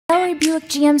Delray Buick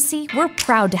GMC, we're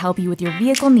proud to help you with your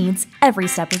vehicle needs every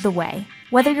step of the way.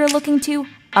 Whether you're looking to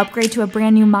upgrade to a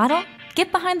brand new model,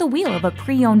 get behind the wheel of a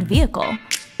pre-owned vehicle,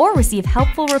 or receive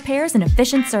helpful repairs and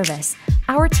efficient service,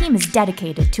 our team is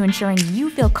dedicated to ensuring you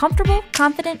feel comfortable,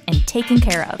 confident, and taken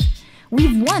care of.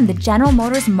 We've won the General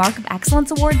Motors Mark of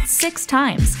Excellence Award 6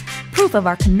 times, proof of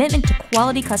our commitment to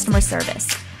quality customer service.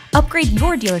 Upgrade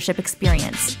your dealership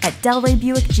experience at Delray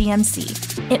Buick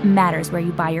GMC. It matters where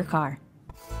you buy your car.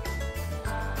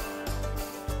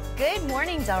 Good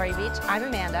morning, Delray Beach. I'm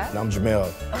Amanda. And I'm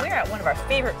Jamel. And we're at one of our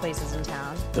favorite places in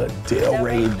town. The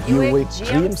Delray Buick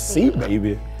GMC,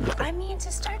 baby. I mean,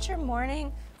 to start your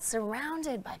morning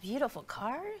surrounded by beautiful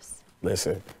cars.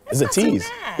 Listen, it's a tease.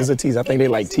 It's a tease. I think they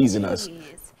like teasing us.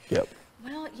 Yep.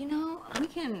 Well, you know, we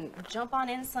can jump on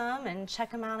in some and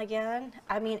check them out again.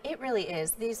 I mean, it really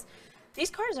is. These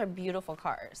cars are beautiful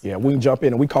cars. Yeah, we can jump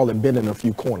in and we call it bending a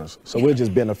few corners. So we'll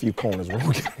just bend a few corners when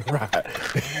we get right.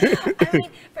 I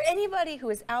mean, for anybody who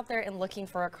is out there and looking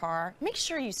for a car, make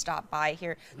sure you stop by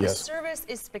here. The service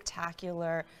is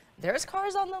spectacular. There's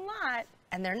cars on the lot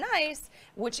and they're nice,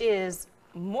 which is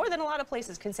more than a lot of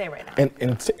places can say right now.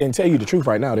 And tell you the truth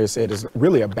right now, they said it's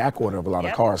really a back order of a lot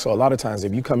of cars. So a lot of times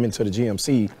if you come into the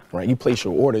GMC, right, you place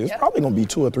your order, it's probably going to be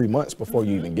 2 or 3 months before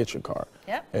you even get your car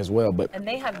as well. And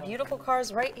they have beautiful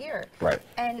cars right here. Right.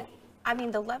 And I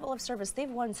mean, the level of service, they've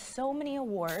won so many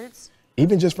awards.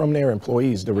 Even just from their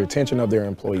employees, the retention of their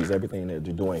employees, everything that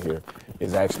they're doing here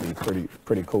is actually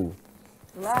pretty cool.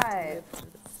 Live.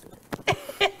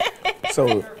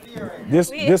 So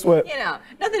this what, you know,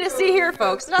 nothing to see here,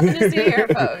 folks. Nothing to see here,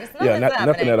 folks.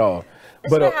 Nothing at all.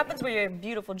 That's what happens with your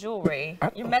beautiful jewelry.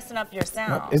 You're messing up your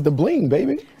sound. It's the bling,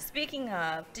 baby. Speaking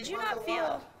of, did you not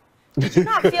feel a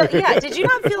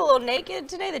little naked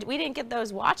today that we didn't get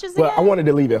those watches again? Well, I wanted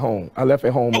to leave it home. I left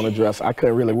it home on a dress. I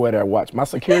couldn't really wear that watch. My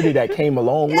security that came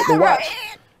along with the watch,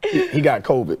 he got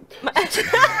COVID.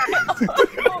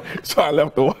 So I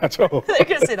left the watch home. They're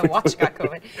gonna say the watch got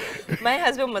COVID. My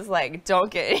husband was like, "Don't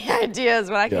get any ideas"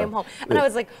 when I came home, and I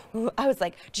was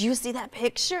like, "Did you see that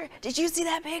picture? Did you see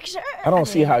that picture?" I don't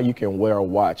see how you can wear a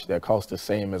watch that costs the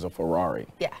same as a Ferrari.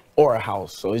 Yeah. Or a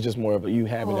house. So it's just more of you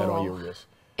having that on your wrist.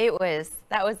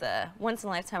 That was a once in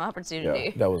a lifetime opportunity.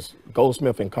 Yeah, that was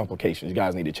Goldsmith and Complications. You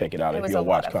guys need to check it out if you're a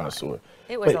watch connoisseur.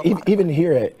 It was even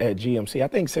here at GMC, I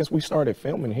think since we started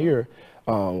filming here,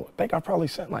 I think I probably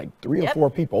sent like 3 or 4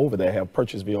 people over that have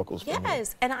purchased vehicles from here.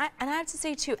 And I have to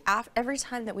say too, every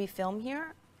time that we film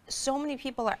here, so many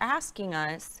people are asking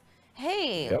us,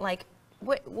 "Hey, like,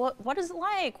 what is it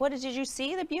like? Did you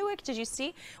see the Buick? Did you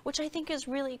see?" Which I think is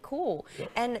really cool.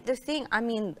 And the thing, I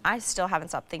mean, I still haven't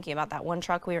stopped thinking about that one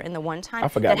truck we were in the one time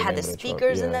that had the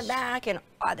speakers in the back and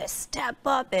the step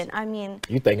up, and I mean.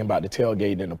 You thinking about the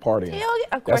tailgate and the party?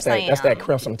 Of course I am. That's that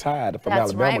Crimson Tide from Alabama.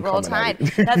 That's right, Roll Tide.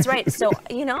 That's right. So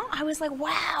you know, I was like,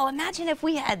 wow, imagine if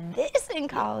we had this in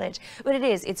college. But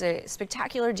it's a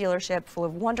spectacular dealership full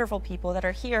of wonderful people that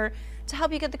are here to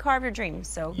help you get the car of your dreams.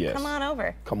 So come on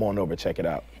over. Come on over, check it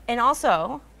out. And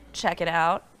also, check it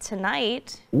out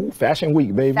tonight. Ooh, Fashion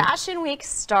Week, baby. Fashion Week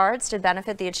starts to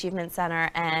benefit the Achievement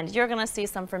Center, and you're gonna see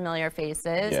some familiar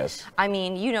faces. Yes. I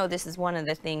mean, you know, this is one of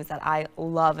the things that I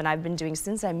love and I've been doing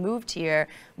since I moved here,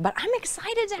 but I'm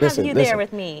excited to have you there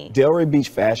with me. Delray Beach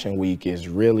Fashion Week is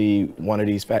really one of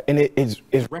these, and it is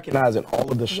recognizing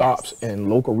all of the shops and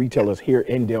local retailers here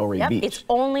in Delray Beach. It's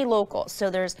only local,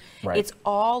 so it's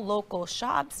all local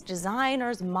shops,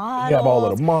 designers, models. You have all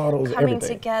of the models, coming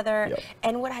together.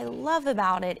 And what I love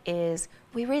about it is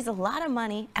we raise a lot of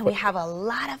money and we have a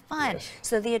lot of fun.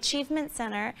 So the Achievement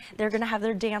Center, they're going to have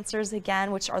their dancers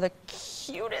again, which are the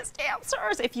cutest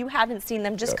dancers. If you haven't seen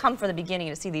them, just come for the beginning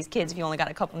to see these kids if you only got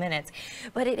a couple minutes.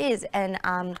 But it is, and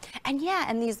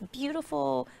these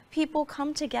beautiful people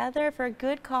come together for a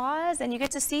good cause, and you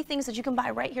get to see things that you can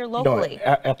buy right here locally. You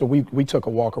know, after we took a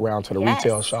walk around to the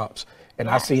retail shops, and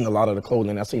I've seen a lot of the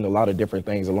clothing, I've seen a lot of different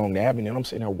things along the avenue, and I'm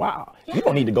sitting there, wow, you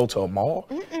don't need to go to a mall.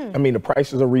 I mean, the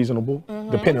prices are reasonable,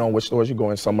 depending on which stores you go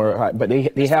in. Some are high, but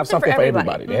they have something for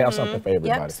everybody. They have something for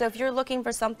everybody. So if you're looking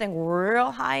for something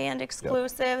real high-end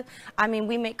exclusive, I mean,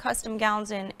 we make custom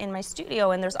gowns in my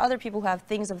studio, and there's other people who have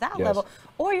things of that level.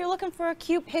 Or you're looking for a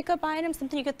cute pickup item,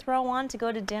 something you could throw on to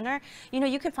go to dinner. You know,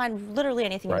 you can find literally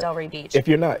anything in Delray Beach. If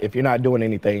you're not doing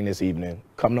anything this evening,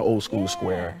 come to Old School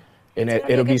Square. And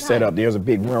it'll be set up. There's a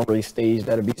big runway stage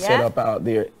that'll be set up out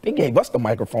there. They gave us the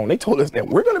microphone. They told us that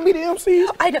we're gonna be the MCs.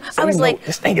 I know. So I was like,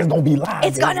 this thing is gonna be live.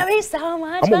 It's gonna be so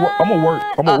much fun.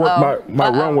 I'm gonna work my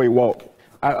runway walk.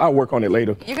 I'll work on it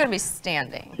later. You're gonna be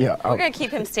standing. Yeah. We're gonna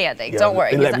keep him standing. Don't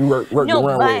worry. Let me work the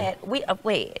runway. But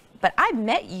wait. but I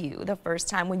met you the first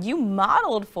time when you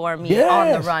modeled for me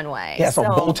on the runway. Yeah, some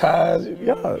bow ties.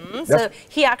 Yeah. So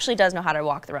he actually does know how to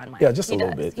walk the runway. Yeah, just a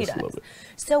little bit. Just a little bit.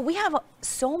 So we have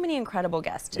so many incredible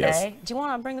guests today. Yes. Do you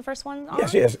want to bring the first one on?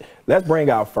 Yes. Let's bring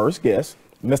our first guest,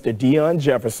 Mr. Dion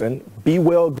Jefferson,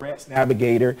 BeWell Grants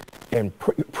Navigator and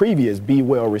previous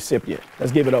BeWell recipient.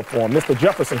 Let's give it up for him. Mr.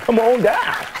 Jefferson, come on down.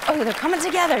 Oh, they're coming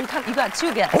together. You got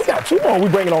two guests. Oh, we got two more. We're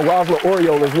bringing on Rosler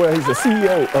Oriole as well. He's the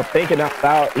CEO of Thinking Out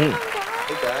Loud Inc.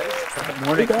 Hey, guys. Good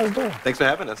morning. How you guys doing? Thanks for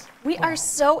having us. We are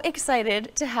so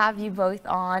excited to have you both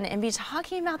on and be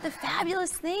talking about the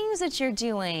fabulous things that you're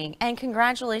doing. And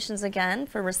congratulations again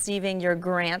for receiving your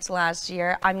grant last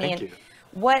year. I mean, Thank you.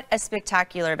 What a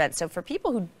spectacular event. So for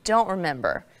people who don't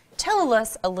remember, tell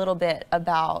us a little bit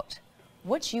about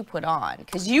what you put on,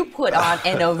 because you put on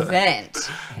an event.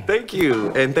 Thank you,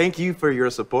 and thank you for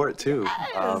your support too.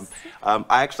 Yes.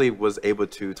 I actually was able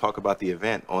to talk about the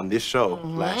event on this show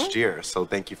last year, so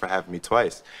thank you for having me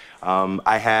twice.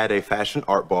 I had a fashion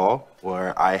art ball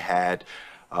where I had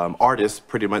artists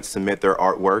pretty much submit their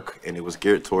artwork, and it was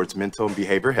geared towards mental and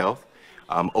behavioral health.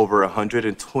 Over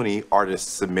 120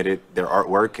 artists submitted their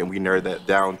artwork, and we narrowed that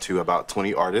down to about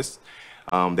 20 artists.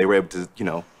 They were able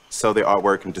to, sell their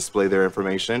artwork and display their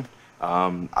information.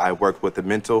 I worked with a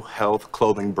mental health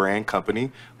clothing brand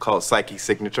company called Psyche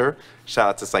Signature. Shout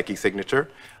out to Psyche Signature.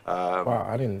 Wow,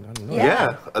 I didn't know.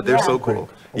 Yeah, they're so cool.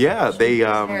 Yeah,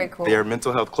 Very cool. they're a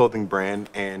mental health clothing brand,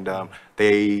 and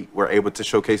they were able to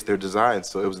showcase their designs.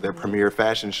 So it was their premiere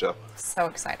fashion show. So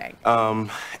exciting. And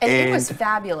it was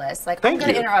fabulous. Like, I'm Thank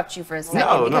going to you. interrupt you for a second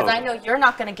No, because no. I know you're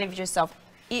not going to give yourself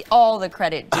all the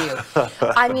credit due.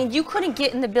 I mean, you couldn't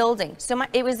get in the building. So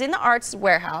it was in the arts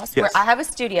warehouse where Yes. I have a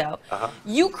studio.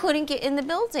 You couldn't get in the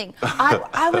building.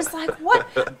 I was like, what?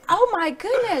 Oh my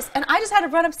goodness. And I just had to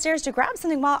run upstairs to grab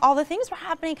something while all the things were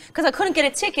happening because I couldn't get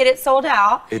a ticket. It sold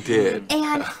out. It did.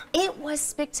 And it was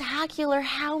spectacular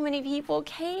how many people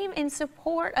came in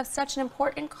support of such an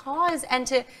important cause and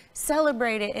to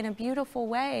celebrate it in a beautiful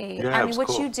way. Yeah, I it mean, was what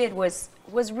cool. you did was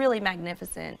really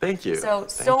magnificent. Thank you. So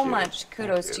Thank you. much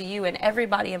kudos to you and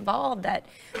everybody involved that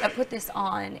put this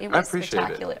on. It I was appreciate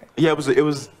spectacular. it. Yeah,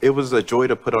 it was a joy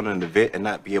to put on an event and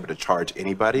not be able to charge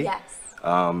anybody. Yes.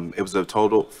 It was a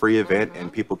total free event,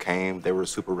 and people came. They were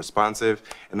super responsive,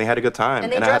 and they had a good time.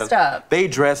 And they I had dressed up. They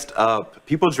dressed up.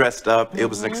 People dressed up. It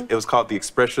was called the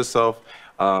Express Yourself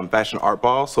Fashion Art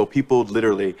Ball. So people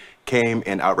literally came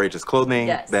in outrageous clothing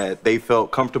that they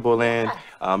felt comfortable in,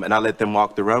 and I let them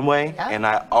walk the runway. Yeah. And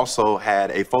I also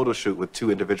had a photo shoot with two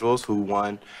individuals who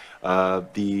won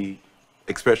the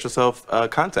Express Yourself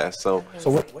contest. So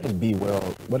what is BeWell?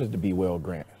 What is the BeWell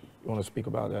grant? You want to speak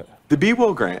about that? the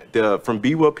BeWell grant from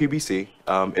BeWell PBC,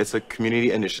 it's a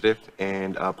community initiative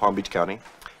in Palm Beach County,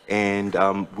 and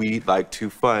we like to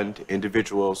fund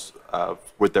individuals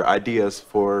with their ideas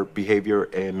for behavior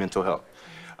and mental health.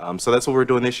 So that's what we're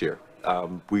doing this year.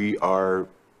 We are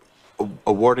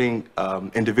awarding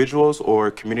individuals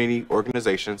or community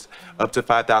organizations up to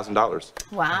 $5,000.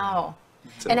 Wow.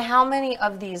 So- And how many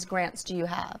of these grants do you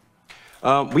have?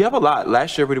 We have a lot.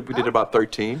 Last year we did about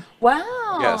 13.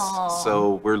 Wow. Yes.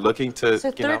 So we're looking to,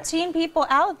 So 13 people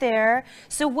out there.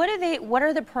 So what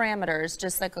are the parameters?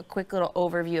 Just like a quick little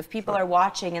overview. If people are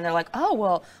watching and they're like, oh,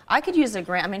 well, I could use a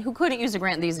grant. I mean, who couldn't use a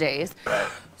grant these days? Right.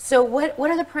 So what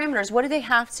are the parameters? What do they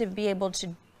have to be able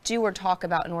to do or talk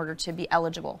about in order to be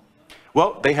eligible?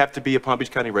 Well, they have to be a Palm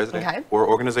Beach County resident Okay. or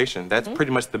organization. That's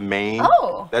pretty much the main.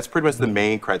 Oh. That's pretty much the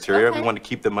main criteria. Okay. We want to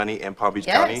keep the money in Palm Beach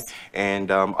Yes. County, and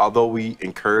although we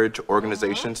encourage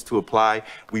organizations to apply,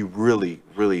 we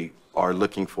really are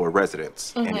looking for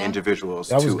residents and individuals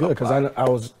That to was good because apply. I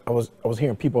was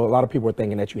hearing a lot of people were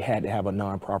thinking that you had to have a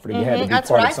nonprofit, you had to be That's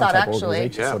part what of I some thought, type of actually.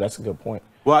 organization. Yeah. So that's a good point.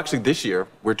 Well, actually, this year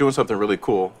we're doing something really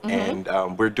cool, and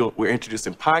we're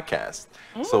introducing podcasts.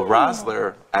 So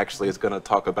Rosler actually is going to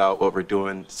talk about what we're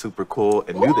doing super cool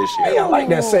and new this Hey, year. I like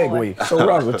that segue. So,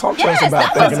 Rosler, talk to us Yes,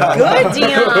 about that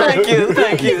Thinking was Out Loud. good, Dion.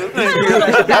 Thank you.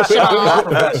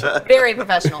 Professional. Very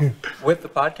professional. With the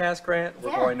podcast grant, we're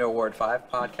Yeah. going to award 5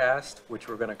 podcasts, which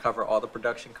we're going to cover all the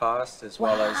production costs as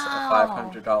well as a Wow.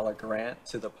 $500 grant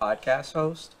to the podcast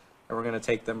host. And we're going to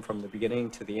take them from the beginning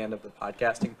to the end of the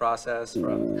podcasting process.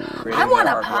 From creating I want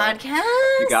a their artwork.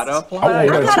 podcast. You got to apply. I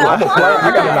want one too. I'm applying.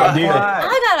 I got an idea.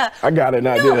 I I got an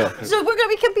idea. So we're gonna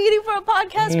be competing for a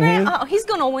podcast grant. Oh, he's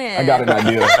gonna win. I got an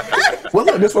idea. Well,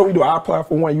 look, this is what we do. I apply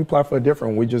for one, you apply for a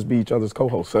different one. We just be each other's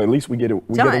co-hosts. So at least we get a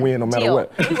win no matter Deal.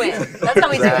 what. We win. That's how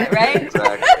we do it, right?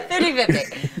 Exactly.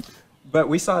 50-50. But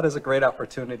we saw it as a great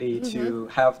opportunity to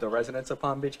have the residents of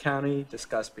Palm Beach County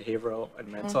discuss behavioral and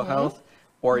mental health,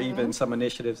 or even some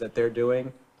initiatives that they're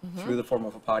doing through the form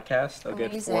of a podcast. They'll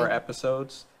get 4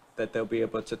 episodes that they'll be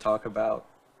able to talk about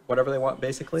whatever they want,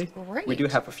 basically. We do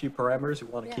have a few parameters. We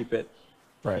want to keep it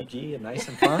PG and nice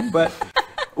and fun, but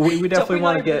we definitely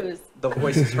want to get the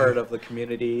voices heard of the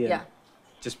community and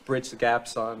just bridge the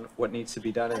gaps on what needs to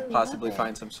be done and possibly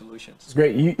find some solutions. It's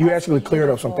great. You actually cleared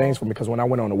up some things for me, because when I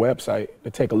went on the website to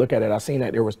take a look at it, I seen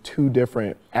that there was 2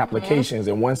 different applications,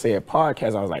 and one said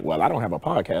podcast. I was like, well, I don't have a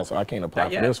podcast, so I can't apply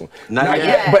for this one. Not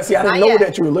yet. But see, I didn't know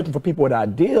that you were looking for people with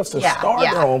ideas to start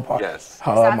their own podcast. Yes.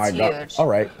 Oh my God. All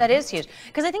right. That is huge.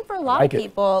 Because I think for a lot of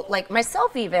people, like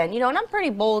myself even, and I'm pretty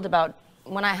bold about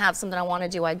when I have something I want to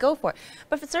do, I go for it.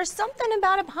 But if there's something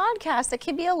about a podcast that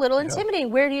can be a little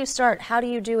intimidating, where do you start? How do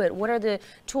you do it? What are the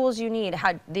tools you need?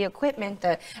 The equipment?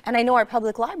 And I know our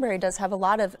public library does have a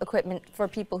lot of equipment for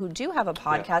people who do have a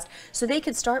podcast, so they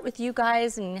could start with you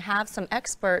guys and have some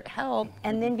expert help,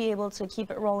 and then be able to keep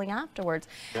it rolling afterwards.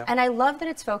 And I love that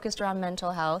it's focused around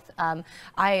mental health.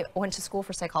 I went to school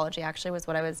for psychology, actually, was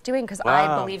what I was doing, because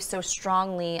I believe so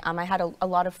strongly. I had a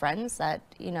lot of friends that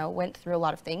went through a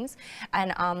lot of things.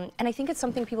 And I think it's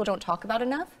something people don't talk about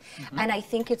enough. And I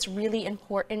think it's really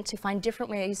important to find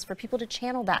different ways for people to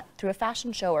channel that through a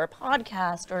fashion show or a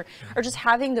podcast, or just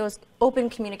having those open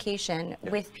communication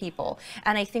with people.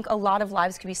 And I think a lot of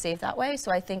lives could be saved that way.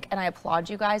 So I think, and I applaud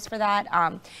you guys for that,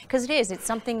 because it's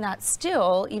something that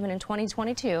still, even in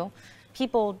 2022,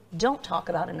 people don't talk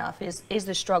about enough, is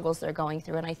the struggles they're going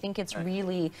through. And I think it's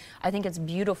really, I think it's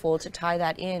beautiful to tie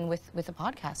that in with the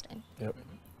podcasting.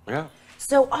 Yeah.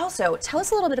 So also, tell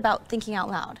us a little bit about Thinking Out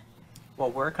Loud.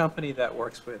 Well, we're a company that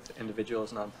works with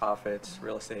individuals, nonprofits,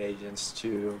 real estate agents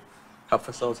to help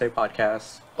facilitate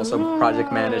podcasts, also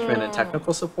project management and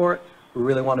technical support. We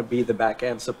really want to be the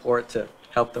back-end support to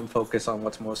help them focus on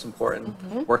what's most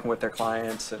important, working with their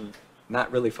clients, and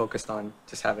not really focused on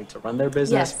just having to run their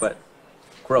business, but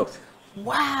growth.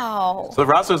 Wow. So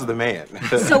Ross's the man.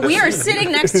 So we are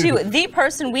sitting next to the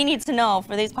person we need to know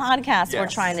for these podcasts we're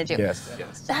trying to do.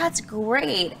 That's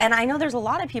great. And I know there's a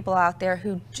lot of people out there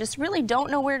who just really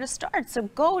don't know where to start. So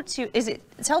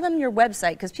tell them your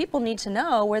website, because people need to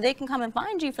know where they can come and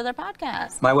find you for their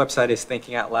podcast. My website is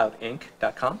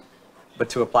thinkingoutloudinc.com. But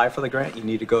to apply for the grant, you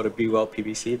need to go to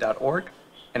BeWellPBC.org.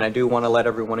 And I do want to let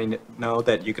everyone know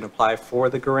that you can apply for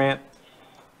the grant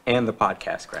and the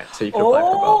podcast grant, so you can apply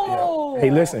for both.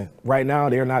 Hey, listen, right now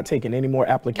they're not taking any more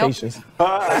applications.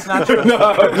 That's not true. We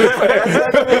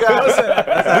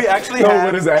actually have.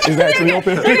 What is that? Is that actually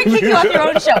open? They're going to kick you off your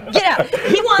own show. Get out.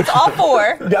 He wants all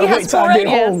 4. Wait till I get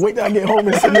home. Wait till I get home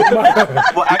and submit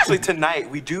my. Well, actually, tonight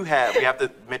we have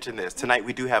to mention this. Tonight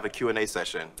we do have a Q&A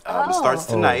session. It starts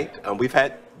tonight.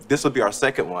 This will be our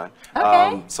second one.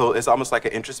 So it's almost like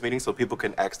an interest meeting, so people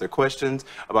can ask their questions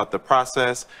about the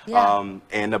process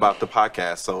and about the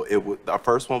podcast. So our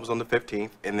first one was on the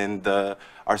 15th, and then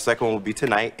our second one will be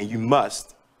tonight, and you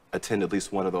must attend at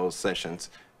least one of those sessions.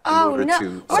 We're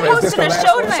hosting a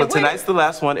show tonight. So tonight's the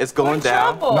last one. It's going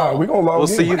down. No, we're going to log in. We'll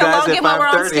see you guys at 5:30.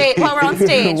 While we're on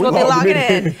stage, we'll be logging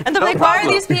in. And they're like, why are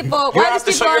these people, why are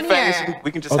these people on here?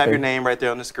 We can just have your name right there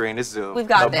on the screen. It's Zoom. We've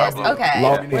got this.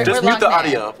 Okay. Just mute the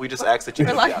audio. We just ask that you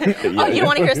mute the audio. Oh, you don't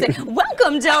want to hear us say,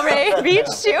 welcome, Delray,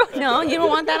 reached you. No, you don't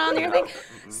want that on your thing.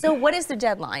 So what is the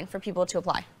deadline for people to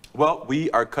apply? Well, we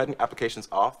are cutting applications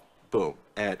off,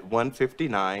 at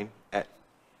 1:59 at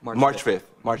March 5th.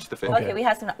 March the 5th. Okay, we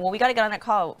have some. Well, we got to get on that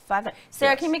call. 5:30.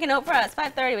 Sarah, can you make a note for us?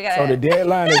 5:30. We got. So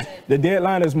the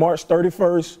deadline is March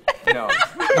 31st. No.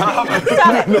 Stop it.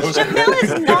 Jamil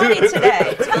is naughty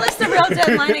today. Tell us the real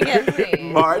deadline again, please.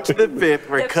 March the 5th.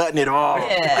 We're cutting it off.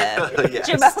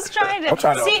 Jamil's trying to.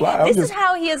 See, this is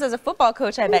how he is as a football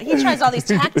coach. I bet he tries all these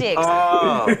tactics.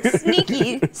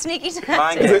 Sneaky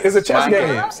tactics. It's a chess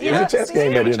game. It's a chess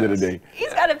game at the end of the day.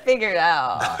 He's got to figure it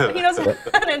out. He knows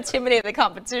how to intimidate the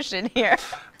competition here.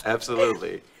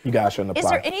 Absolutely. You guys shouldn't apply. Is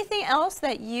there anything else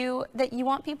that you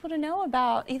want people to know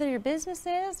about either your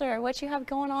businesses or what you have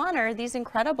going on, or these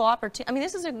incredible opportunities? I mean,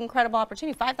 this is an incredible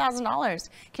opportunity. $5,000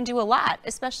 can do a lot,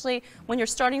 especially when you're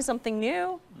starting something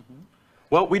new.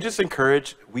 Well, we just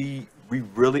encourage. We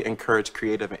really encourage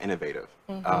creative and innovative.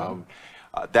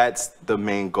 That's the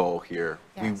main goal here.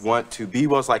 We want to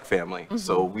BeWell's like family,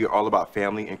 so we are all about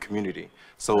family and community.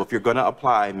 So if you're going to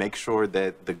apply, make sure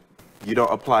that you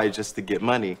don't apply just to get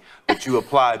money, but you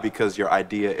apply because your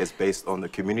idea is based on the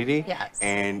community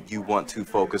and you want to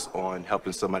focus on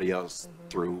helping somebody else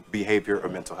through behavior or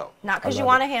mental health. Not because you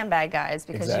want a handbag, guys,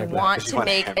 because you want to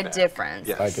make a difference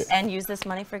and use this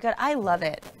money for good. I love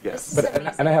it. Yes.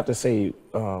 And I have to say,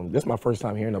 this is my first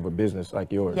time hearing of a business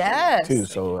like yours too.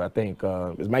 So I think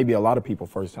it might be a lot of people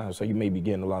first time. So you may be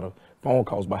getting a lot of phone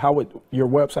calls. But how would your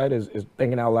website is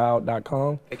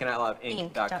thinkingoutloud.com?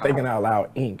 Thinkingoutloudinc.com. Thinking Out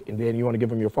Loud Inc. And then you want to give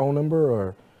them your phone number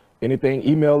or anything,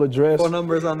 email address? Phone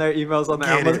numbers on there, emails on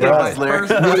there. I'm gonna get my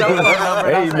personal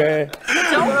number. Hey man.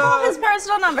 Don't call his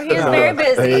personal number. He is very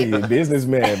busy. Hey,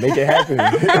 businessman, make it happen.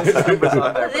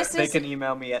 They can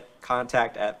email me at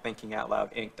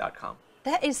contact@thinkingoutloudinc.com.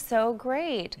 That is so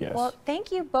great. Yes. Well,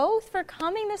 thank you both for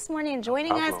coming this morning and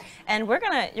joining us. And you're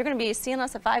gonna be seeing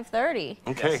us at 5:30.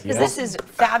 Okay. Because this is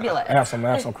fabulous. I have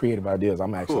some creative ideas.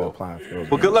 I'm actually applying for those.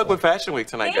 Well, good luck with Fashion Week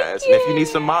tonight, guys. And if you need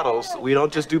some models, we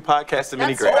don't just do podcasts and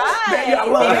mini grids. Right. I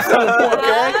love that.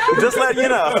 Okay? Just letting you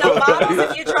know. So models,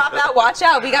 if you drop out, watch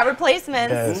out. We got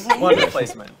replacements. Yes. One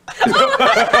replacement.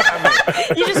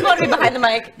 You just want to be behind the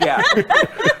mic. Yeah.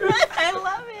 I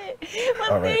love it.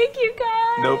 Well, thank you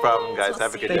guys. No problem, guys.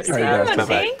 Have a good day.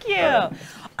 Thank you.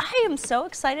 I am so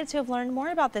excited to have learned more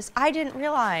about this. I didn't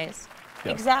realize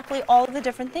exactly all of the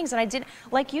different things. And I did,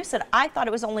 like you said, I thought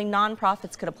it was only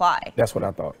nonprofits could apply. That's what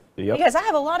I thought. Yep. Because I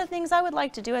have a lot of things I would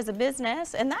like to do as a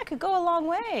business, and that could go a long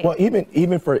way. Well,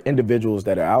 even for individuals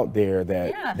that are out there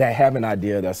that have an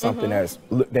idea that's something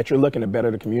that you're looking to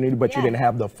better the community, but you didn't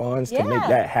have the funds to make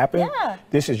that happen,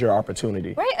 this is your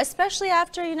opportunity. Right, especially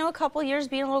after, a couple years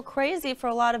being a little crazy for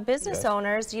a lot of business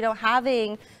owners,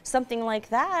 having something like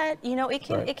that,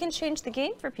 it can change the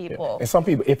game for people. And some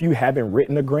people, if you haven't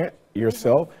written a grant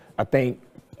yourself, I think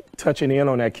touching in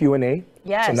on that Q&A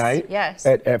tonight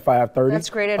at 5:30. That's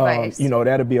great advice.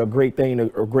 That'd be a great thing,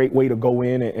 a great way to go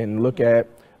in and look at,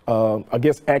 I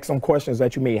guess, ask some questions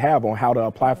that you may have on how to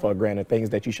apply for a grant and things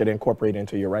that you should incorporate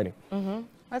into your writing.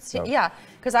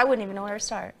 Because I wouldn't even know where to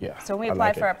start. So when we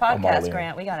apply for our podcast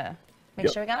grant, we got to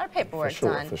make sure we got our paperwork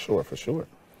done. For sure.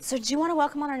 So do you want to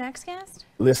welcome on our next guest?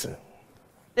 Listen.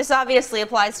 This obviously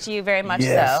applies to you very much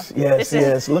so.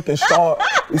 Yes. Looking sharp.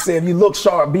 We say if you look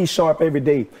sharp, be sharp every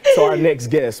day. So our next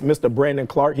guest, Mr. Brandon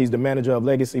Clark, he's the manager of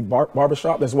Legacy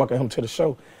Barbershop. Let's welcome him to the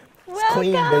show. It's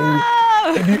clean, baby.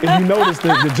 If you notice,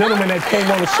 the gentleman that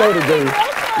came on the show today.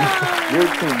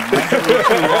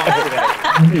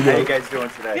 How you guys doing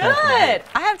today? Good.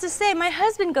 I have to say, my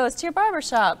husband goes to your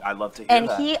barbershop. I love to hear that. And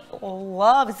he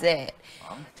loves it.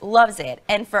 Loves it.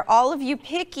 And for all of you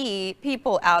picky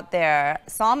people out there,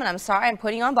 Solomon, I'm sorry, I'm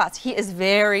putting you on blast. He is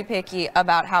very picky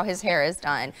about how his hair is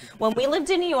done. When we lived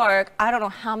in New York, I don't know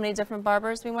how many different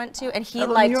barbers we went to, and he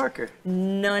liked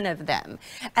none of them.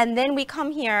 And then we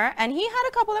come here, and he had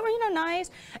a couple that were, nice.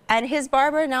 And his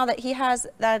barber, now that he has,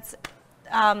 that's,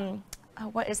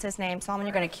 what is his name? Solomon,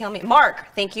 you're going to kill me. Mark.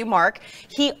 Thank you, Mark.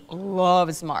 He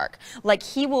loves Mark. Like,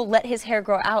 he will let his hair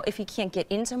grow out if he can't get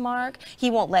into Mark. He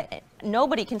won't let it.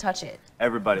 Nobody can touch it.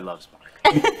 Everybody loves Mark.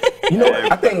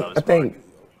 I think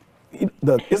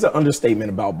it's an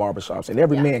understatement about barbershops, and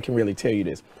every man can really tell you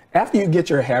this. After you get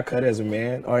your hair cut as a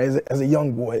man or as a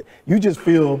young boy, you just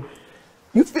feel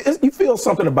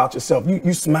something about yourself.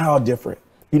 You smile different.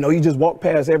 You just walk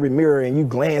past every mirror and you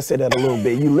glance at it a little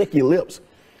bit. You lick your lips.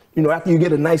 After you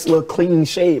get a nice little clean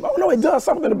shave. Oh, no, it does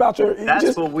something about your...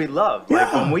 That's what we love.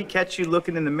 Like, when we catch you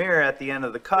looking in the mirror at the end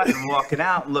of the cut and walking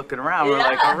out and looking around, we're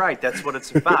like, all right, that's what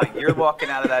it's about. You're walking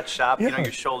out of that shop, your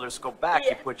shoulders go back,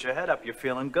 you put your head up, you're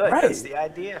feeling good. Right. That's the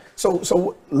idea.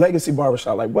 So Legacy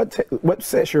Barbershop, like, what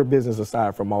sets your business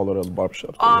aside from all of those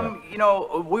barbershops?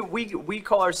 We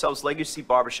call ourselves Legacy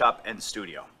Barbershop and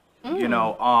Studio.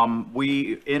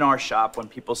 We in our shop, when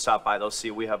people stop by, they'll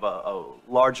see we have a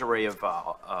large array of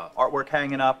artwork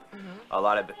hanging up, a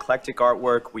lot of eclectic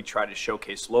artwork. We try to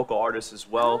showcase local artists as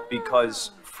well,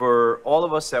 because for all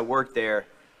of us that work there,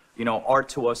 art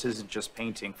to us isn't just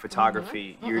painting,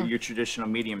 photography, your traditional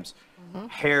mediums.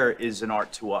 Hair is an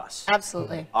art to us.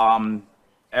 Absolutely.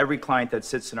 Every client that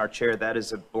sits in our chair, that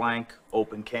is a blank,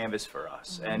 open canvas for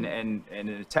us. And in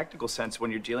a technical sense, when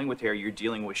you're dealing with hair, you're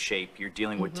dealing with shape, you're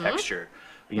dealing with texture,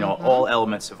 all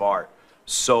elements of art.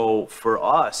 So for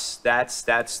us,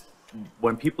 that's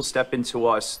when people step into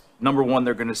us, number one,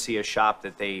 they're going to see a shop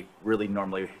that they really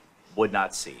normally would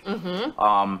not see.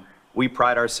 We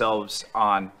pride ourselves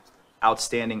on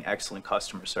outstanding, excellent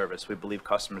customer service. We believe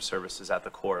customer service is at the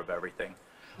core of everything.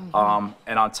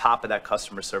 And on top of that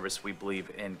customer service, we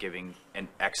believe in giving an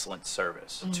excellent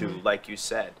service to, like you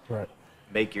said,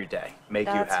 make your day, make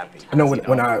you happy. I know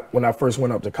when I first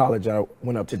went up to college, I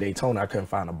went up to Daytona, I couldn't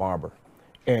find a barber.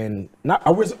 And I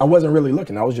wasn't really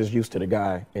looking. I was just used to the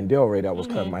guy in Delray that was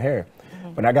cutting my hair.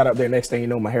 But I got up there, next thing you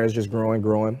know, my hair is just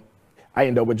growing. I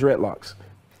ended up with dreadlocks.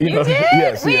 You did?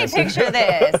 Yes, we need a picture of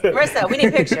this. Marissa, we need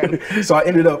a picture. So I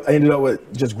ended up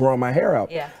with just growing my hair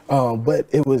out. Yeah. But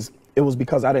it was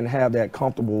because I didn't have that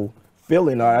comfortable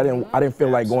feeling. I didn't feel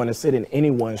like going to sit in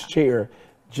anyone's chair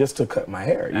just to cut my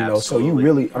hair, you know. So you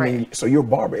really, I mean, so you're a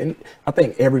barber, and I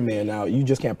think every man now, you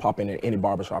just can't pop in any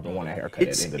barbershop and want a haircut.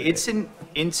 It's an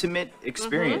intimate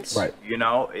experience, right? You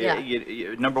know,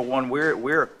 number one,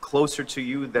 we're closer to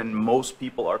you than most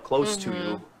people are close to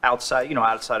you outside, you know,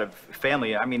 outside of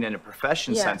family. I mean, in a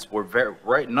profession sense, we're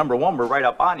very number one, we're right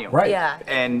up on you, right? Yeah,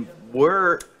 and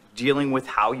we're dealing with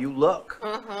how you look.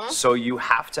 So you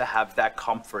have to have that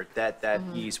comfort, that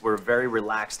ease. We're a very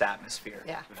relaxed atmosphere.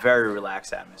 Yeah. Very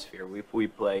relaxed atmosphere. We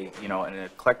play, you know, an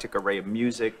eclectic array of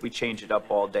music. We change it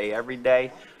up all day, every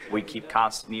day. We keep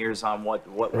constant ears on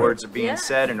what words are being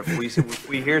said, and if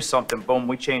we hear something, boom,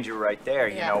 we change it right there.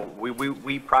 You know,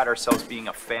 we pride ourselves being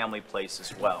a family place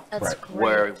as well. That's great.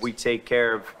 Where we take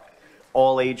care of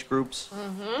all age groups,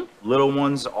 little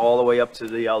ones all the way up to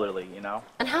the elderly, you know.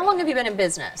 And how long have you been in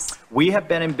business? We have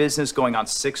been in business going on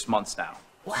 6 months now.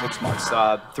 Wow. 6 months.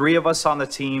 3 of us on the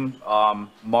team,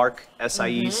 Mark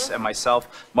Esais and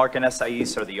myself. Mark and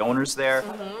Esais are the owners there.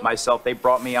 Myself, they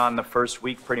brought me on the first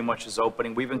week pretty much as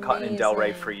opening. We've been cutting in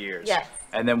Delray for years. Yes.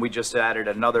 And then we just added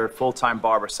another full-time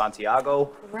barber,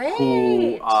 Santiago,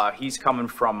 who he's coming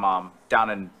from down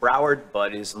in Broward,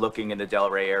 but is looking in the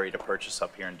Delray area to purchase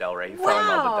up here in Delray. He fell in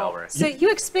love with Delray. So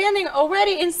you expanding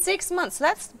already in 6 months. So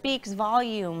that speaks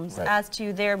volumes as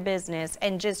to their business,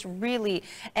 and just really,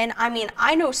 and I mean,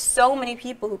 I know so many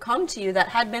people who come to you that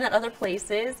had been at other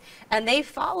places and they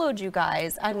followed you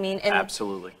guys. I mean, and,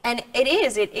 absolutely. And it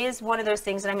is one of those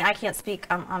things, and I mean, I can't speak,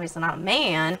 I'm obviously not a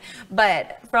man,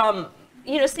 but from,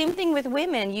 you know, same thing with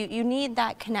women. You need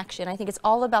that connection. I think it's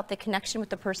all about the connection with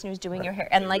the person who's doing your hair.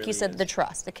 And like you said, the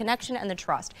trust, the connection and the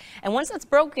trust. And once that's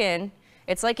broken,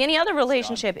 it's like any other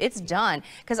relationship, it's done.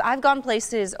 Because I've gone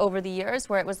places over the years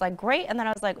where it was like great, and then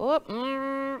I was like,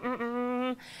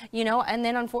 oh, you know, and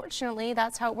then unfortunately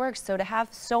that's how it works. So to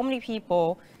have so many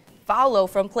people follow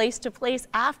from place to place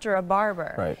after a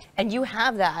barber, and you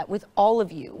have that with all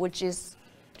of you, which is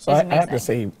amazing. I have to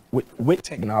say, with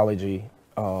technology,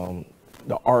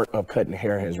 the art of cutting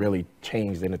hair has really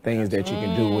changed, and the things that you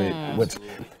can do with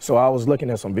so I was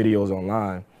looking at some videos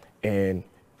online, and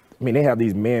I mean, they have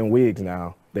these man wigs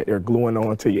now that they're gluing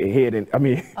onto your head, and I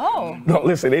mean, no,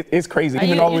 listen, it's crazy.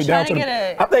 Even all the way down to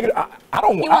the, I think I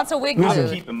don't. He wants a wig glue.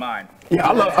 Keep in mind. Yeah,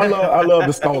 I love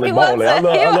the Stone Ball. I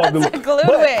love the glue.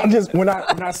 But I'm just when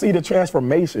I see the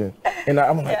transformation, and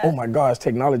I'm like, oh my gosh,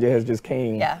 technology has just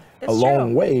came a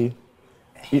long way.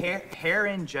 Hair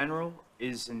in general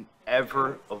is an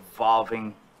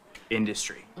ever-evolving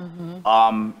industry.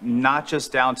 Not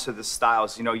just down to the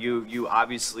styles. You know, you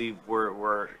obviously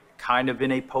were kind of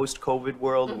in a post-COVID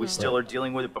world. We still are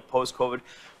dealing with it, but post-COVID.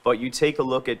 But you take a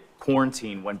look at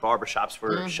quarantine when barbershops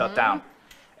were shut down,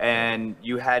 and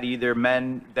you had either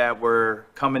men that were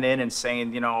coming in and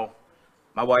saying, you know,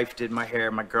 my wife did my hair,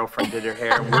 my girlfriend did her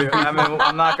hair. I mean,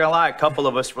 I'm not gonna lie, a couple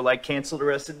of us were like, cancel the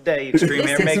rest of the day, extreme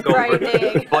hair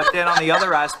makeover. But then on the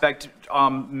other aspect,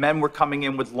 men were coming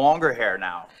in with longer hair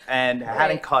now and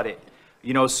hadn't cut it.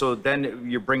 You know, so then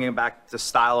you're bringing back the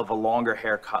style of a longer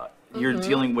haircut. You're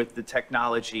dealing with the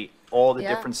technology, all the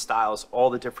different styles, all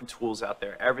the different tools out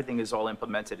there. Everything is all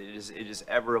implemented. It is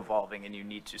ever evolving, and you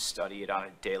need to study it on a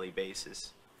daily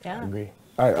basis. I agree.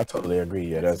 I totally agree.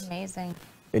 Yeah, that's amazing.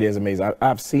 It is amazing.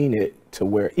 I've seen it to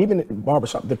where even in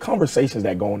barbershop, the conversations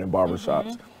that go on in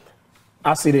barbershops,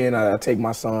 I sit in, I take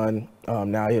my son,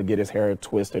 now he'll get his hair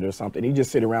twisted or something. He just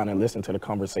sit around and listen to the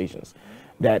conversations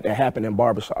that happen in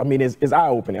barbershop. I mean, it's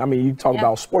eye-opening. I mean, you talk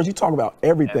about sports, you talk about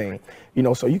everything, you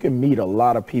know, so you can meet a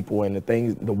lot of people, and the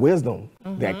things, the wisdom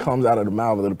that comes out of the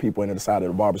mouth of the people in the side of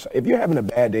the barbershop. If you're having a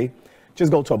bad day,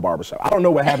 just go to a barbershop. I don't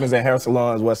know what happens at hair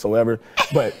salons whatsoever,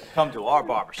 but come to our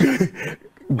barbershop.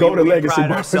 Go to Legacy. We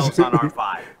pride ourselves on our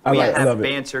vibe. We have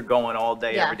banter it. Going all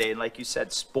day, every day. And like you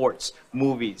said, sports,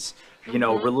 movies, you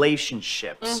know,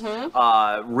 relationships,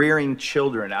 rearing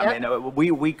children. I mean,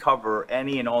 we cover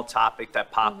any and all topic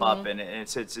that pop up, and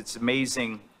it's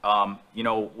amazing. You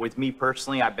know, with me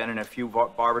personally, I've been in a few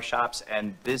barbershops,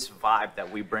 and this vibe that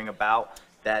we bring about,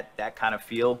 that kind of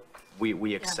feel,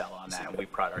 we excel on that, and we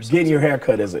pride ourselves. Getting your hair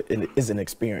cut is an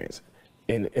experience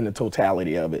in the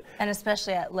totality of it. And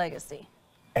especially at Legacy.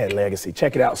 At Legacy.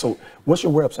 Check it out. So what's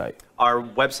your website? Our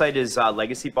website is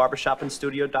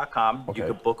legacybarbershopandstudio.com. You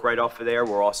can book right off of there.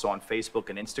 We're also on Facebook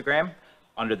and Instagram.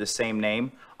 under the same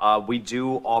name. We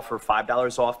do offer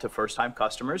 $5 off to first-time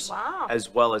customers,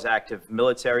 as well as active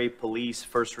military, police,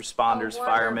 first responders,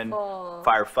 firemen,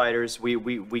 firefighters.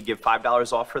 We give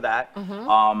 $5 off for that.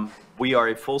 We are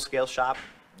a full-scale shop.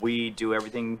 We do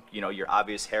everything, you know, your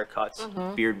obvious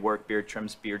haircuts, beard work, beard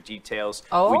trims, beard details.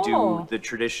 We do the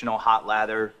traditional hot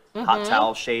lather, hot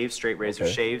towel shaves, straight razor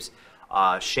shaves,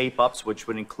 shape ups, which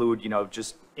would include, you know,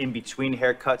 just in between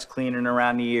haircuts, cleaning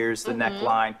around the ears, the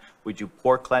neckline. We do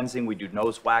pore cleansing. We do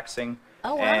nose waxing.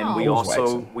 And we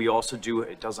also do,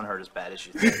 it doesn't hurt as bad as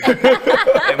you think.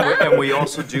 and we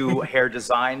also do hair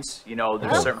designs. You know,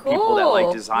 there's certain people that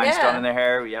like designs done in their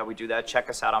hair. Yeah, we do that. Check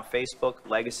us out on Facebook,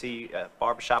 Legacy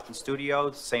Barbershop and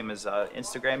Studio, same as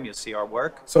Instagram. You'll see our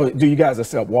work. So do you guys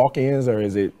accept walk-ins, or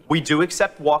is it? We do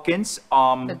accept walk-ins.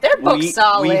 But they're booked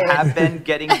solid. We have been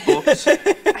getting booked,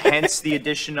 hence the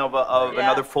addition of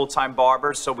another full-time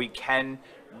barber, so we can,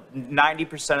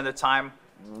 90% of the time,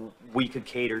 we could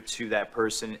cater to that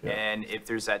person, and if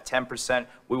there's that 10%,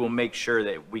 we will make sure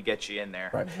that we get you in there.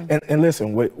 Right. And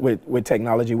listen, with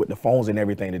technology, with the phones and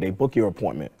everything, did they book your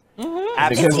appointment?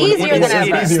 Absolutely. It's easier than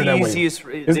ever.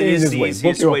 It is the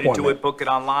easiest way to do it. Book it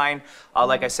online.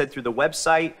 Like I said, through the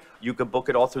website. You can book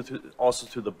it also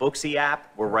through the Booksy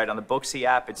app. We're right on the Booksy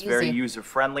app. It's very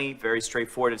user-friendly, very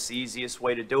straightforward. It's the easiest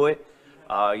way to do it.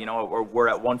 You know, we're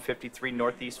at 153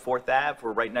 Northeast 4th Ave.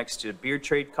 We're right next to Beard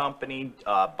Trade Company,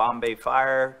 Bombay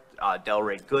Fire,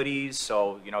 Delray Goodies.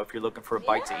 So, you know, if you're looking for a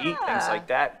bite to eat, things like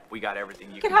that, we got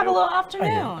everything you can have do. a little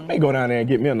afternoon. May go down there and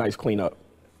get me a nice cleanup.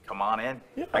 Come on in.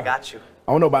 I got you.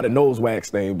 I don't know about the nose wax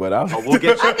thing, but we'll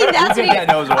get you. I think that's what I'm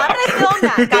going to film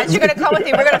that. Guys, you're going to come with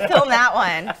me. We're going to film that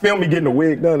one. Film me getting the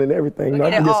wig done and everything. You know,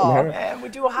 I can get some hair. And we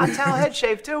do a hot towel head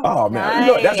shave, too. Oh, man. Nice.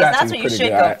 You know, that's That's actually what you pretty should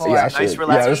good. go for. Yeah, I should. Nice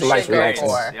relaxing. Yeah, it's a nice relaxing.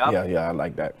 Yep. Yeah, I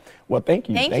like that. Well, thank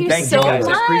you. Thank you Thank so you guys.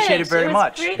 much. I appreciate it very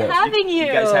much. Great having you.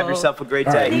 You guys have yourself a great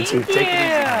day. You too. Take it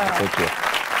easy. Take care.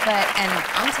 But, and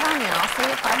I'm telling you, I'll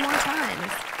say it 5 more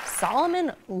times,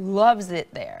 Solomon loves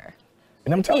it there.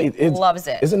 And I'm telling you,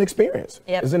 it's an experience.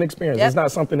 It's an experience. It's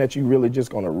not something that you really just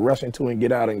going to rush into and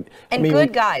get out and. And I mean,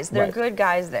 good guys, they're good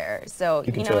guys there. So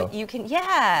you know, you can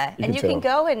and you can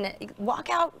go and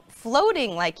walk out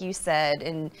floating, like you said,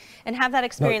 and have that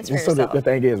experience for yourself. So the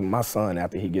thing is, my son,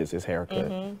 after he gets his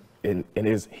haircut, and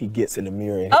he gets in the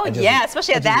mirror. And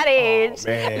Especially at that age,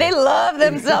 they love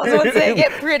themselves once they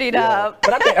get prettied up.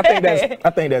 But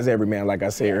I think that's every man. Like I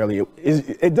said earlier,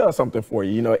 it does something for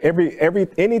you. You know,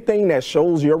 anything that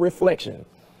shows your reflection,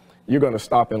 you're gonna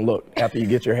stop and look after you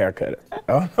get your hair cut.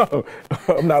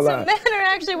 I'm not lying. Men are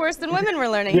actually worse than women. We're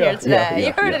learning here today.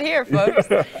 You heard it here, folks.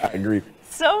 I agree.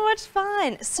 So much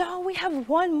fun. So we have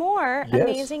one more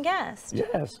amazing guest.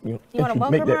 Yes. You want to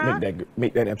welcome her?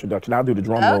 Make that introduction. I'll do the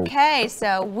drum roll. Okay,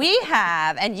 so we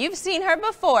have, and you've seen her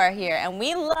before here, and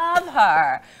we love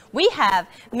her. We have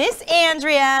Miss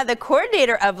Andrea, the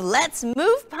coordinator of Let's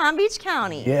Move Palm Beach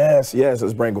County. Yes,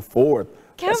 let's bring her forward.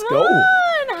 Let's go.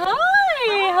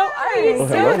 Hi. How are you?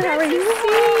 Hello. How are you?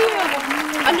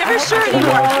 I'm never sure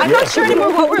anymore. I'm not sure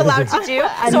anymore what we're allowed to do.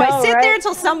 So I sit there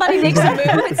until somebody makes a move.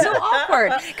 It's so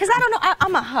awkward because I don't know.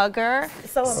 I'm a hugger,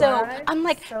 so I'm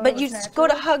like, but you just go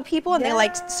to hug people and they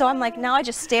like. So I'm like, now I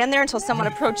just stand there until someone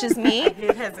approaches me. I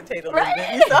did hesitate a little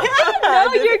bit.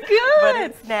 No, you're good. But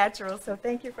it's natural. So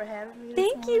thank you for having me.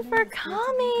 Thank you for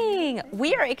coming.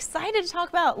 We are excited to talk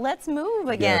about Let's Move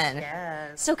again.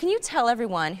 Yes. So can you tell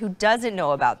everyone who doesn't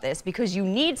know about this, because you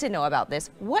need to know about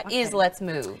this, what is Let's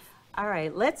Move? All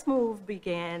right, Let's Move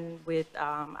began with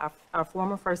our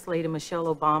former First Lady,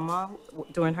 Michelle Obama,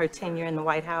 during her tenure in the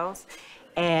White House.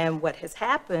 And what has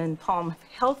happened, Palm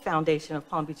Health Foundation of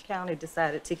Palm Beach County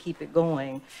decided to keep it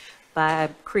going by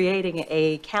creating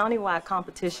a countywide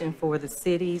competition for the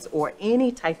cities or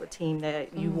any type of team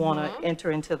that you want to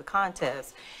enter into the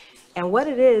contest. And what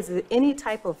it is any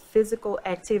type of physical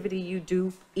activity you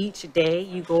do each day,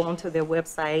 you go onto their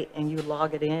website and you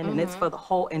log it in, and it's for the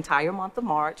whole entire month of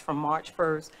March, from March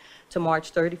 1st to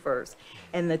March 31st.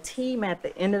 And the team at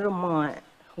the end of the month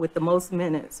with the most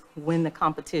minutes win the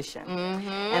competition.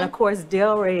 And of course,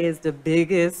 Delray is the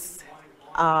biggest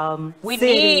we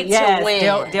city. need to win.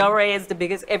 Delray is the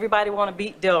biggest. Everybody want to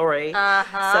beat Delray.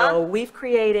 So we've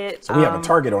created. So we have a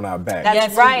target on our back.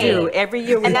 That's right. We do. Every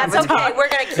year we And have that's a target. okay. We're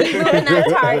going to keep moving that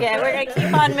target. We're going to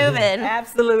keep on moving.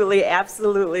 Absolutely,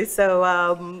 absolutely.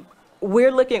 So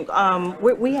We're looking,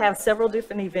 we have several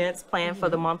different events planned for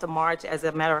the month of March. As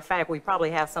a matter of fact, we probably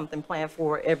have something planned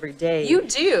for every day. You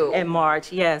do? In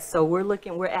March, yes. So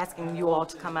we're asking you all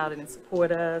to come out and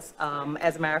support us.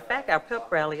 As a matter of fact, our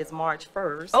pep rally is March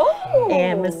 1st. Oh,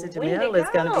 and Mr. Jamil is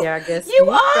going to be our guest You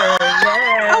speaker. are?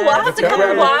 Yes. Oh, we'll have to come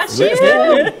and watch you.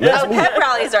 Pep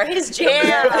rallies are his jam.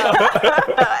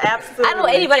 Absolutely. I don't know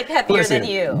anybody peppier than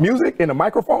you. Music and a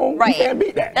microphone, Right. you can't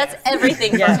beat that. That's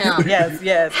everything for him.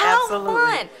 Yes, How absolutely.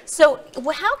 fun. So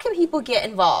how can people get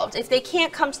involved? If they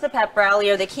can't come to the pep rally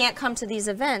or they can't come to these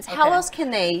events, how else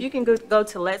can they? You can go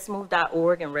to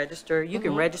letsmove.org and register. You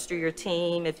can register your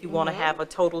team if you want to have a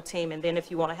total team, and then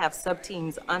if you want to have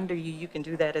sub-teams under you, you can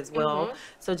do that as well.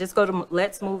 So just go to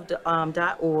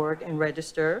letsmove.org and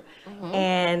register.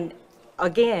 And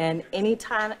again, any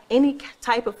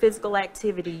type of physical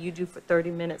activity you do for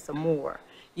 30 minutes or more,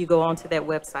 you go onto that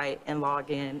website and log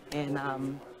in, and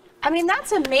I mean,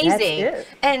 that's amazing. That's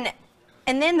it.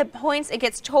 And then the points, it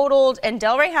gets totaled, and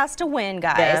Delray has to win,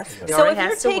 guys. Yes, So Delray if you're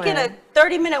has to taking a win.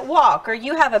 30-minute walk, or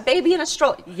you have a baby in a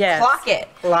stroller, clock it.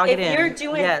 Log it in. If you're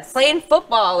doing Yes. playing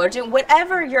football or doing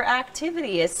whatever your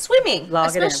activity is, swimming,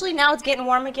 Log it in. especially now it's getting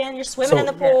warm again. You're swimming in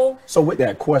the pool. So with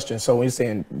that question, so he's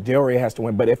saying Delray has to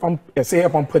win, but if I'm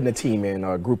putting a team in,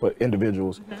 a group of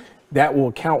individuals, that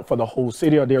will count for the whole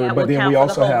city of Delray, That but will then count we for the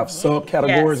also whole- have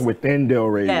subcategories Yes. within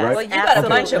Delray, Yes. right? Well, you got a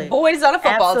bunch of boys on a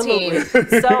football team.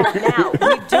 Absolutely. So now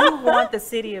we do want the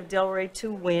city of Delray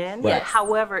to win. Right.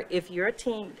 However, if you're a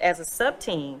team as a sub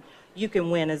team, you can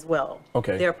win as well.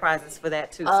 Okay. There are prizes for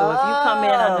that too. So if you come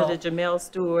in under the Jamel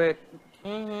Stewart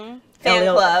Fan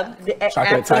club.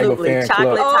 Chocolate Tiger fan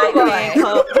Chocolate club. Tiger fan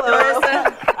club.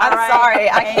 I'm sorry,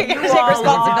 I can't You take all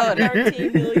responsibility. log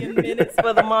 13 million minutes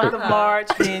for the month of March,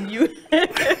 then you.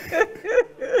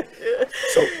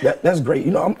 So that's great.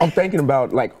 You know, I'm thinking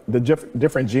about like the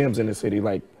different gyms in the city,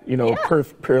 like, you know,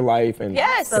 Pure Life and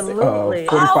Yes. Absolutely.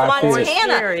 45 Kids.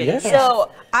 Montana. Yes.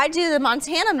 So I do the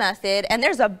Montana method, and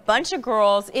there's a bunch of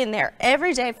girls in there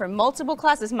every day for multiple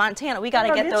classes. Montana, we got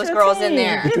to Oh, get get those your girls team. in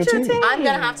there. Get your Get your team. I'm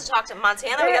gonna have to talk to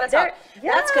Montana. We gotta talk.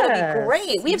 They're- That's gonna be yes.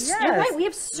 great. We have. You're Yes. right. We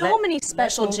have so many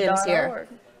special gyms here. Letsmove.org.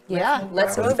 Yeah,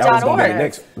 let's That move. was gonna be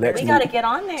next We got to move. get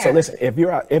on there. So listen, if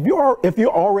you're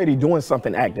already doing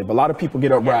something active, a lot of people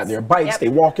get up, ride their bikes, Yep. they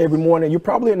walk every morning. You're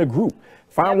probably in a group.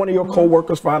 Find one of your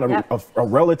coworkers, find a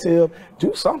relative,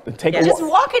 do something. Take a Just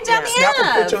walk. walking down Snap the a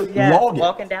app. picture, Yes, log it.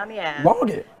 walking down the app. Log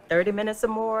it. 30 minutes or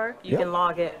more, you Yep. can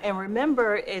log it. And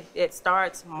remember, it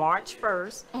starts March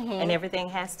 1st, and everything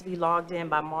has to be logged in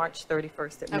by March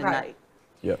 31st at midnight.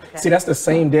 Yeah. See, that's the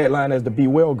same deadline as the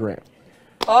BeWell grant.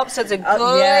 Oh, so it's a good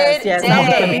Yes, I'm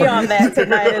going to day. be on that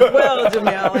tonight as well,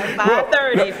 Jamil, at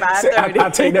 5:30, See, 5:30. I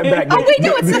take that back. Oh, we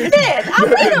do. It's the 5th. I'm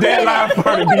wait a Deadline minute.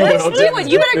 for the What is BeWell. he doing?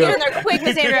 You better get in there quick,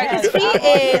 Miss Andrea, because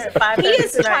he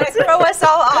is trying to throw us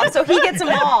all off, so he gets them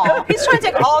all. He's trying to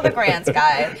take all the grants,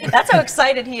 guys. That's how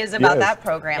excited he is about Yes, that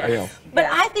program. I am. But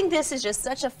I think this is just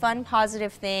such a fun,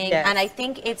 positive thing, Yes. and I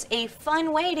think it's a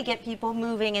fun way to get people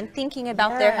moving and thinking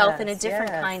about their health in a different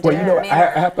yes. kind Well, of you know,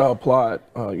 manner. I have to applaud,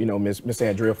 you know, Miss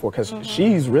Andrea for, because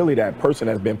she's really that person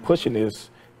that's been pushing this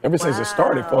ever since it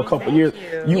started for a couple of years.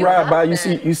 you. You ride by, you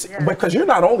see, because you're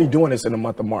not only doing this in the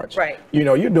month of March. Right. You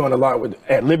know, you're doing a lot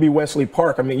at Libby Wesley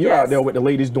Park. I mean, you're out there with the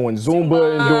ladies doing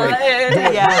Zumba and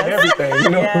doing everything, you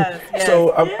know. Yes,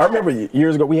 So I remember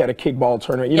years ago we had a kickball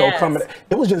tournament, you know, Yes. coming.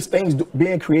 It was just things,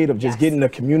 being creative, just getting the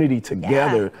community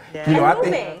together. Yeah. You know, And I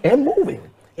think, and moving.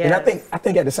 And I Yes.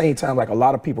 think at the same time, like a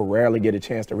lot of people rarely get a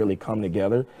chance to really come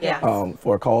together Yes.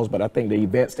 for a cause. But I think the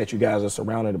events that you guys are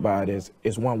surrounded by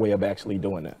is one way of actually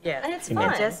doing that. Yes. And it's And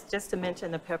fun. just to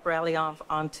mention the pep rally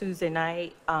on Tuesday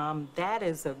night, that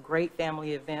is a great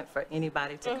family event for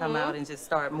anybody to come out and just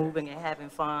start moving and having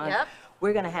fun. Yep.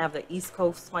 We're going to have the East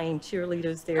Coast Flame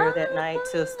cheerleaders there that night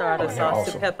to start us they're off, to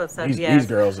awesome. pep us up. These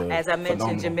girls are As I mentioned,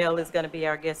 phenomenal. Jamil is going to be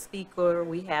our guest speaker.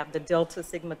 We have the Delta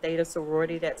Sigma Theta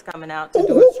sorority that's coming out to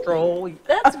do a stroll.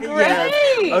 That's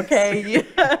Yes. great. Okay.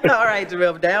 Yeah. All right,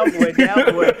 Jamil, down boy,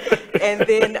 down boy. And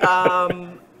then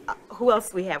who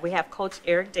else we have? We have Coach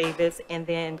Eric Davis, and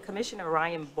then Commissioner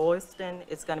Ryan Boylston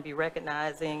is going to be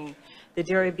recognizing the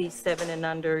Delray Beach 7 and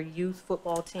under youth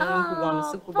football team who won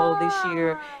the Super Bowl this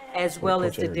year, as well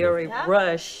as Coach the Eric Delray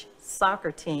Rush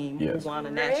soccer team Yes. who won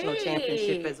a national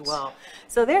championship Great. as well.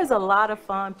 So there's a lot of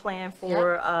fun planned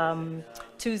for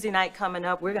Tuesday night coming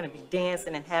up, we're going to be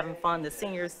dancing and having fun. The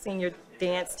senior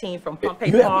dance team from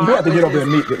Pompey You Park. have to get over there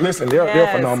and meet them. Listen, they're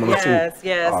phenomenal too.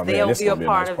 Yes, Oh, man, they'll this be a gonna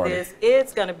part nice of party. this.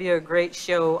 It's going to be a great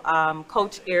show.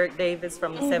 Coach Eric Davis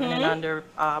from the 7 and Under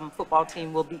football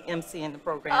team will be emceeing the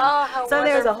program. Oh, how so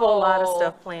there's a whole lot of wonderful.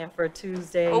 stuff planned for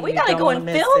Tuesday. Well, we You got to don't go wanna and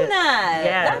miss film it. that.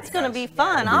 Yes. That's going to be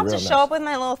fun. That'd be I'll real just show nice. up with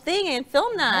my little thing and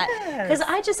film that. Because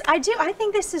I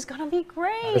think this is going to be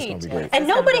great. It's gonna be great. And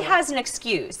nobody has an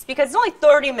excuse because it's only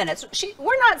 30 minutes.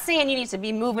 We're not saying you need to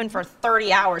be moving for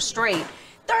 30 hours straight.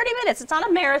 30 minutes. It's not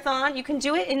a marathon. You can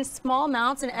do it in small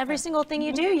amounts, and every single thing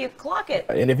you do, you clock it.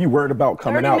 And if you're worried about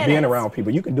coming 30 out, being minutes. around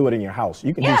people, you can do it in your house.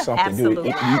 You can Yeah, do something.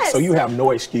 absolutely. So you have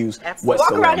no excuse Absolutely.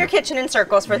 whatsoever. Walk around your kitchen in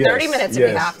circles for 30 Yes, minutes if you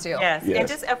yes. have to. Yes. Yes. And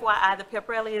just FYI, the pep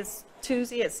rally is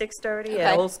Tuesday at 6:30 Okay.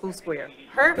 at Old School Square.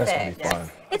 Perfect. That's gonna be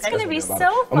fun. It's That's going to be a so lot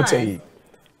fun. of- I'm gonna tell you,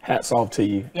 hats off to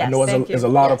you. I Yes, know thank there's a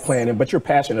you. lot of Yes. planning, but you're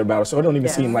passionate about it, so it don't even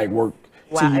Yes. seem like work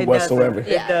Wow, to you it whatsoever.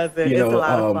 doesn't. It doesn't. You It's know, a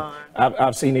lot of fun.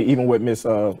 I've seen it even with Miss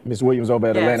Williams over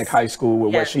at Yes. Atlantic High School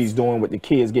with what Yes. she's doing with the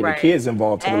kids, getting Right. the kids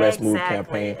involved to the Let's Move Exactly,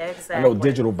 campaign. I know exactly.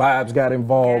 Digital Vibes got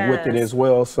involved with it Yes. as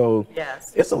well. So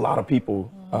Yes. it's a lot of people,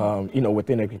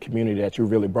 within the community that you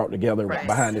really brought together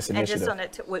behind this And initiative. just on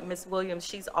it with Miss Williams,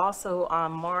 she's also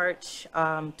on March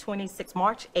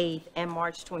 8th and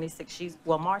March 26th.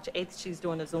 March 8th, she's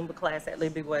doing a Zumba class at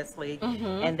Libby Wesley.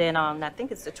 And then I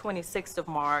think it's the 26th of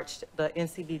March, the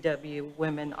NCBW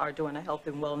women are doing a health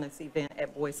and wellness event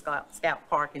at Boy Scout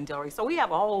Park in Delray. So we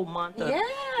have a whole month of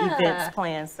events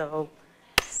planned. So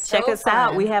check us out.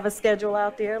 fun. We have a schedule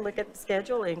out there. Look at the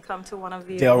schedule and come to one of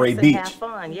the Delray events and Beach. have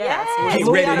fun. Yes. Get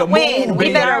We ready gotta to win. move, We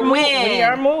baby. better win. We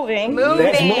are moving.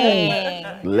 Let's Moving.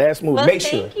 move. Let's move. Well, Make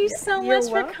sure. thank you so You're much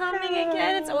for welcome. coming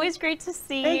again. It's always great to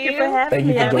see Thank you for having Thank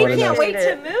you me. for I joining We us. can't wait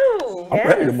appreciate to it. move. I'm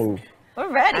ready to move. We're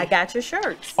ready. I got your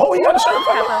shirts. Oh, you got a shirt?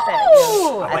 How about that?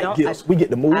 Ooh. I like gifts. We get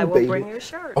to move, I will baby. bring you a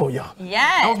shirt. Oh, yeah.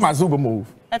 Yes. That was my Zumba move.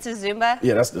 That's a Zumba?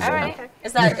 Yeah, that's the All Zumba. right.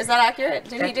 Is that accurate?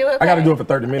 Did he do it? I got to do it for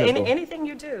 30 minutes, though. Anything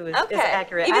you do is Okay.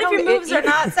 accurate. Even I if your don't- moves are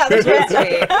not South Street. I was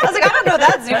like, I don't know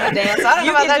that Zumba dance. I don't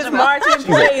You know about can that just Zumba. march in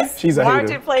place. she's a march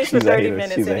hater. in place for She's a 30 hater.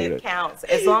 minutes She's a and hater. it counts.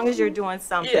 As long as you're doing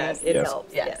something, Yes. it Yes.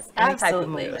 helps. Yes. Any type of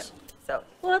Absolutely. movement. So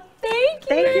Well, thank you.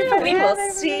 Thank you for We will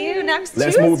having see you next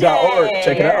Let's Tuesday. move.org.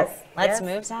 Check it out. Let's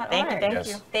Yes. move.org. Thank you. Thank Yes.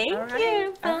 you. Thank All right.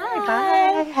 you. All right,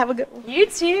 Bye. bye. Have a good one. You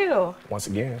too. Once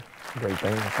again, great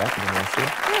things happening this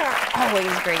year. There are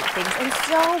always great things and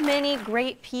so many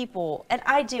great people. And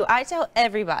I tell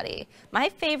everybody, my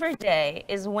favorite day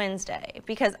is Wednesday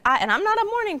because I'm not a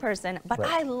morning person, but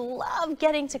Right. I love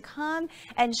getting to come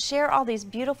and share all these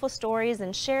beautiful stories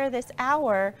and share this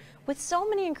hour with so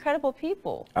many incredible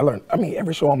people.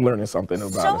 Every show I'm learning something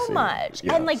about So this year. much.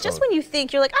 Yeah, And just when you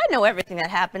think you're like, I know everything that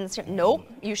happens here. Nope,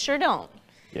 you sure don't.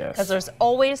 Yes. Because there's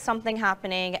always something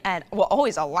happening and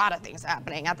always a lot of things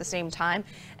happening at the same time.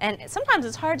 And sometimes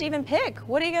it's hard to even pick.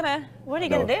 What are you gonna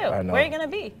do? I know. Where are you gonna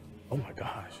be? Oh my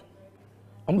gosh.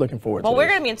 I'm looking forward Well, to we're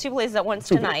this. gonna be in two places at once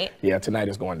tonight Yeah, tonight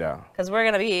is going down. because we're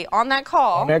gonna be on that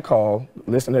call. On that call,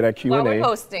 listen to that Q&A. While we're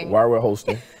hosting. While we're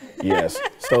hosting. Yes.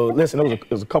 So listen, there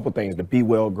was a couple things. The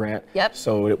BeWell grant. Yep.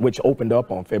 So which opened up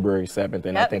on February 7th,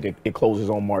 and I Yep. think it closes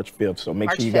on March 5th. So make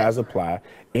March sure you 5th. guys apply.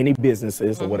 Any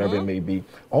businesses or whatever it may be.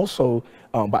 Also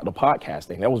about the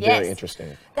podcasting. That was very Yes.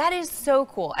 interesting. That is so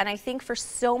cool. And I think for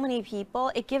so many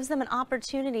people, it gives them an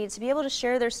opportunity to be able to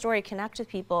share their story, connect with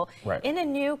people Right. in a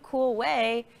new, cool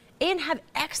way, and have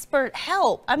expert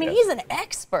help. I mean, Yes. he's an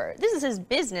expert. This is his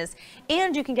business.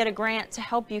 And you can get a grant to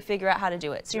help you figure out how to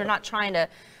do it. So you're not trying to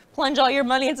plunge all your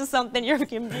money into something you're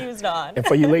confused on. And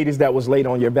for you ladies that was late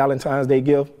on your Valentine's Day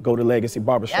gift, go to Legacy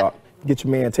Barbershop. Get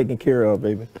your man taken care of,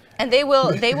 baby. And they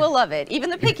will love it. Even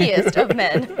the pickiest of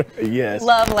men Yes.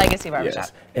 love Legacy Barbershop.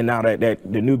 Yes. And now that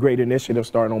the new great initiative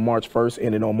starting on March 1st,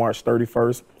 ending on March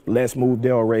 31st, Let's Move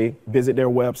Delray. Visit their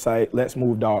website,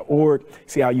 letsmove.org.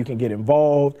 See how you can get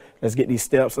involved. Let's get these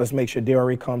steps. Let's make sure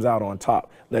Delray comes out on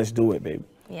top. Let's do it, baby.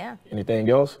 Yeah, Anything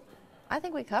else? I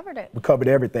think we covered it. We covered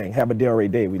everything. Have a Delray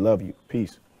day. We love you.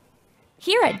 Peace.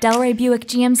 Here at Delray Buick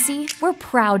GMC, we're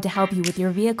proud to help you with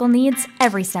your vehicle needs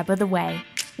every step of the way.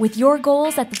 With your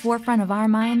goals at the forefront of our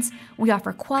minds, we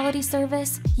offer quality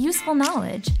service, useful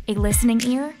knowledge, a listening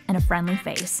ear, and a friendly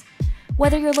face.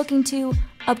 Whether you're looking to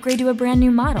upgrade to a brand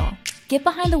new model, get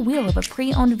behind the wheel of a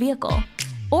pre-owned vehicle,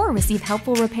 or receive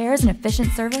helpful repairs and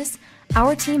efficient service,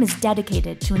 our team is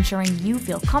dedicated to ensuring you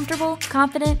feel comfortable,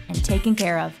 confident, and taken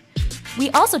care of. We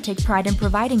also take pride in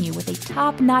providing you with a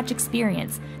top-notch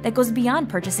experience that goes beyond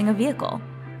purchasing a vehicle.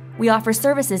 We offer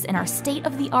services in our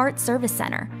state-of-the-art service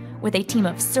center with a team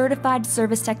of certified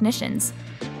service technicians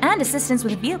and assistance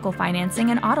with vehicle financing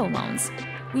and auto loans.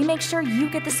 we make sure you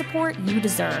get the support you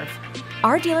deserve.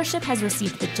 Our dealership has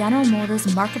received the General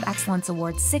Motors Mark of Excellence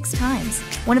Award 6 times,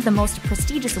 one of the most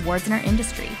prestigious awards in our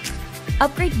industry.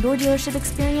 Upgrade your dealership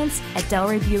experience at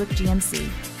Delray Buick GMC.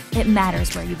 It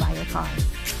matters where you buy your car.